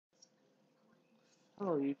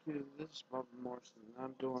Hello YouTube, this is Bob Morrison.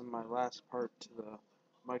 I'm doing my last part to the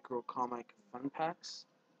micro comic fun packs.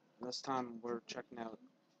 This time we're checking out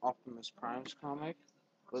Optimus Prime's comic,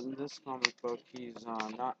 but in this comic book he's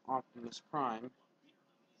not Optimus Prime,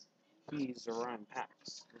 he's Orion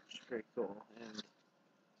Pax, which is pretty cool. And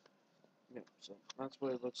yeah, so that's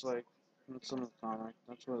what it looks like in some of the comic.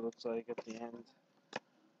 That's what it looks like at the end.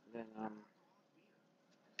 Then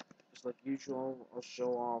just like usual, I'll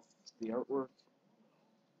show off the artwork.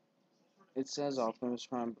 It says Optimus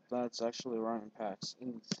Prime, but that's actually Orion Pax.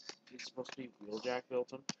 And he's supposed to be Wheeljack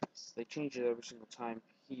built him. They change it every single time.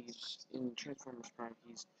 He's in Transformers Prime.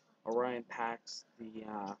 He's Orion Pax, the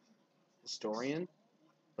historian.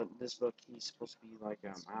 But in this book, he's supposed to be like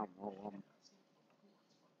I don't know.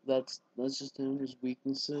 That's just him. His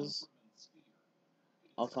weaknesses.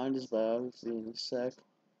 I'll find his biography in a sec.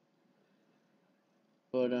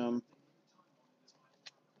 But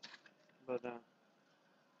but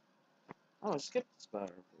oh, I skipped his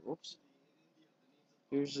biography. Whoops.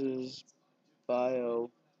 Here's his bio.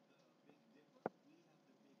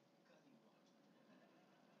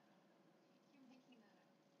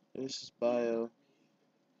 Here's his bio.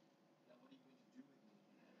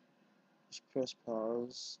 Just press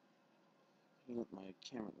pause. I want my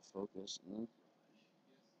camera to focus. And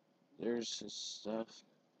there's his stuff.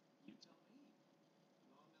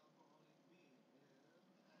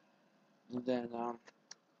 And then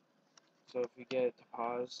so if we get it to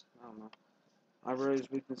pause, I don't know. I wrote his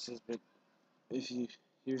weaknesses, but if you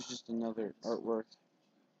here's just another artwork.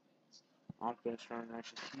 Optimus Prime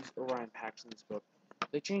actually he's Orion Pax in this book.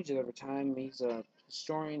 They change it every time. He's a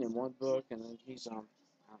historian in one book, and then he's I don't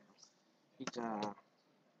know, he's a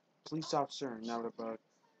police officer in another book.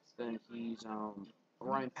 Then he's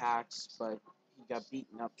Orion Pax, but he got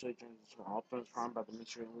beaten up, so he turns into Optimus Prime by the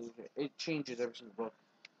Mystery Leader. It changes every single book.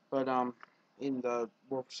 But in the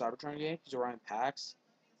War for Cybertron game, he's Orion Pax,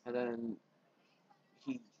 and then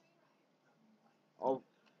he oh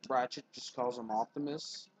Ratchet just calls him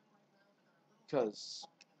Optimus because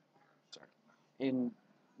sorry in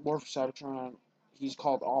War for Cybertron he's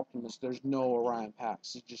called Optimus. There's no Orion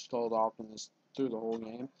Pax. He's just called Optimus through the whole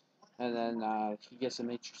game, and then he gets a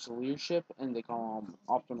Matrix leadership, and they call him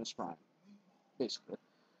Optimus Prime, basically.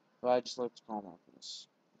 But I just like to call him Optimus.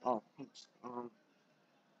 Oh, oops.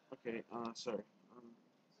 Okay. Sorry.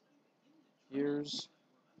 Here's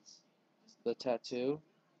the tattoo.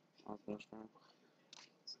 Optimus Prime.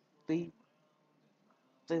 They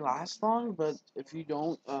they last long, but if you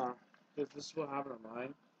don't, if this is what happened to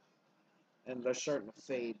mine, and they're starting to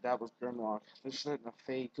fade. That was Grimlock. They're starting to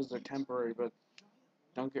fade because they're temporary, but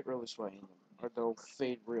don't get really sweaty in them, or they'll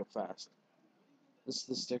fade real fast. This is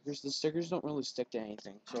the stickers. The stickers don't really stick to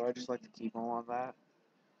anything, so I just like to keep them on that.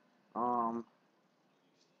 Um,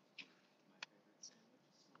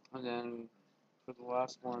 and then for the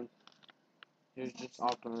last one, here's just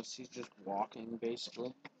Optimus. He's just walking,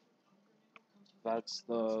 basically. That's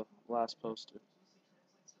the last poster.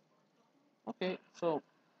 Okay, so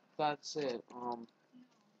that's it.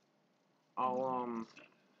 I'll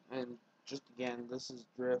and just again, this is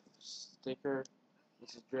Drift sticker.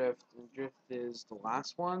 This is Drift, and Drift is the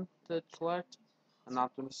last one to collect, and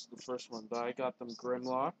Optimus is the first one. But I got them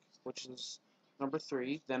Grimlock, which is number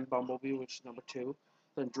 3, then Bumblebee, which is number 2,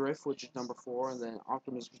 then Drift, which is number 4, and then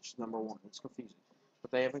Optimus, which is number 1. It's confusing,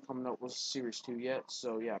 but they haven't come out with Series 2 yet,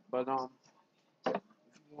 so yeah. But if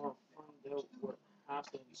you want to find out what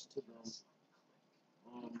happens to them,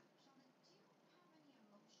 um,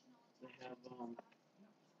 they have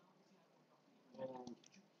well,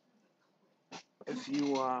 if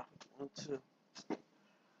you want to,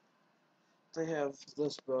 they have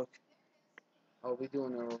this book. I'll be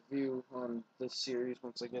doing a review on this series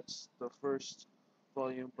once I get the first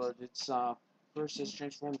volume, but it's first is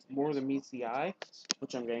Transformers More Than Meets the Eye,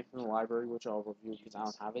 which I'm getting from the library, which I'll review because I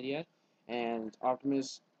don't have it yet. And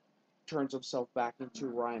Optimus turns himself back into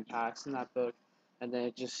Ryan Pax in that book, and then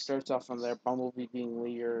it just starts off from there. Bumblebee being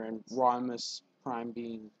leader and Rodimus Prime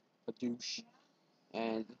being a douche,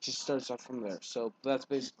 and it just starts off from there. So that's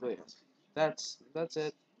basically it. That's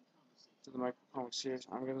it to the microcomic series.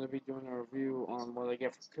 I'm going to be doing a review on what I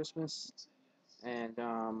get for Christmas and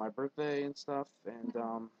my birthday and stuff.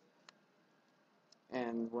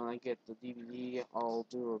 And when I get the DVD, I'll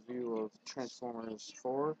do a review of Transformers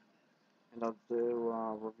 4, and I'll do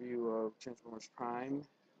a review of Transformers Prime,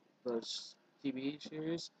 the TV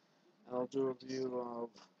series, and I'll do a review of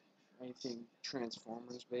anything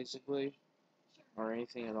Transformers, basically, or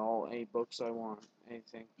anything at all, any books I want,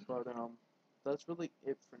 anything. But that's really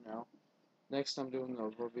it for now. Next, I'm doing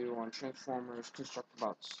a review on Transformers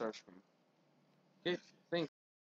Constructibot Starscream. Okay, thanks.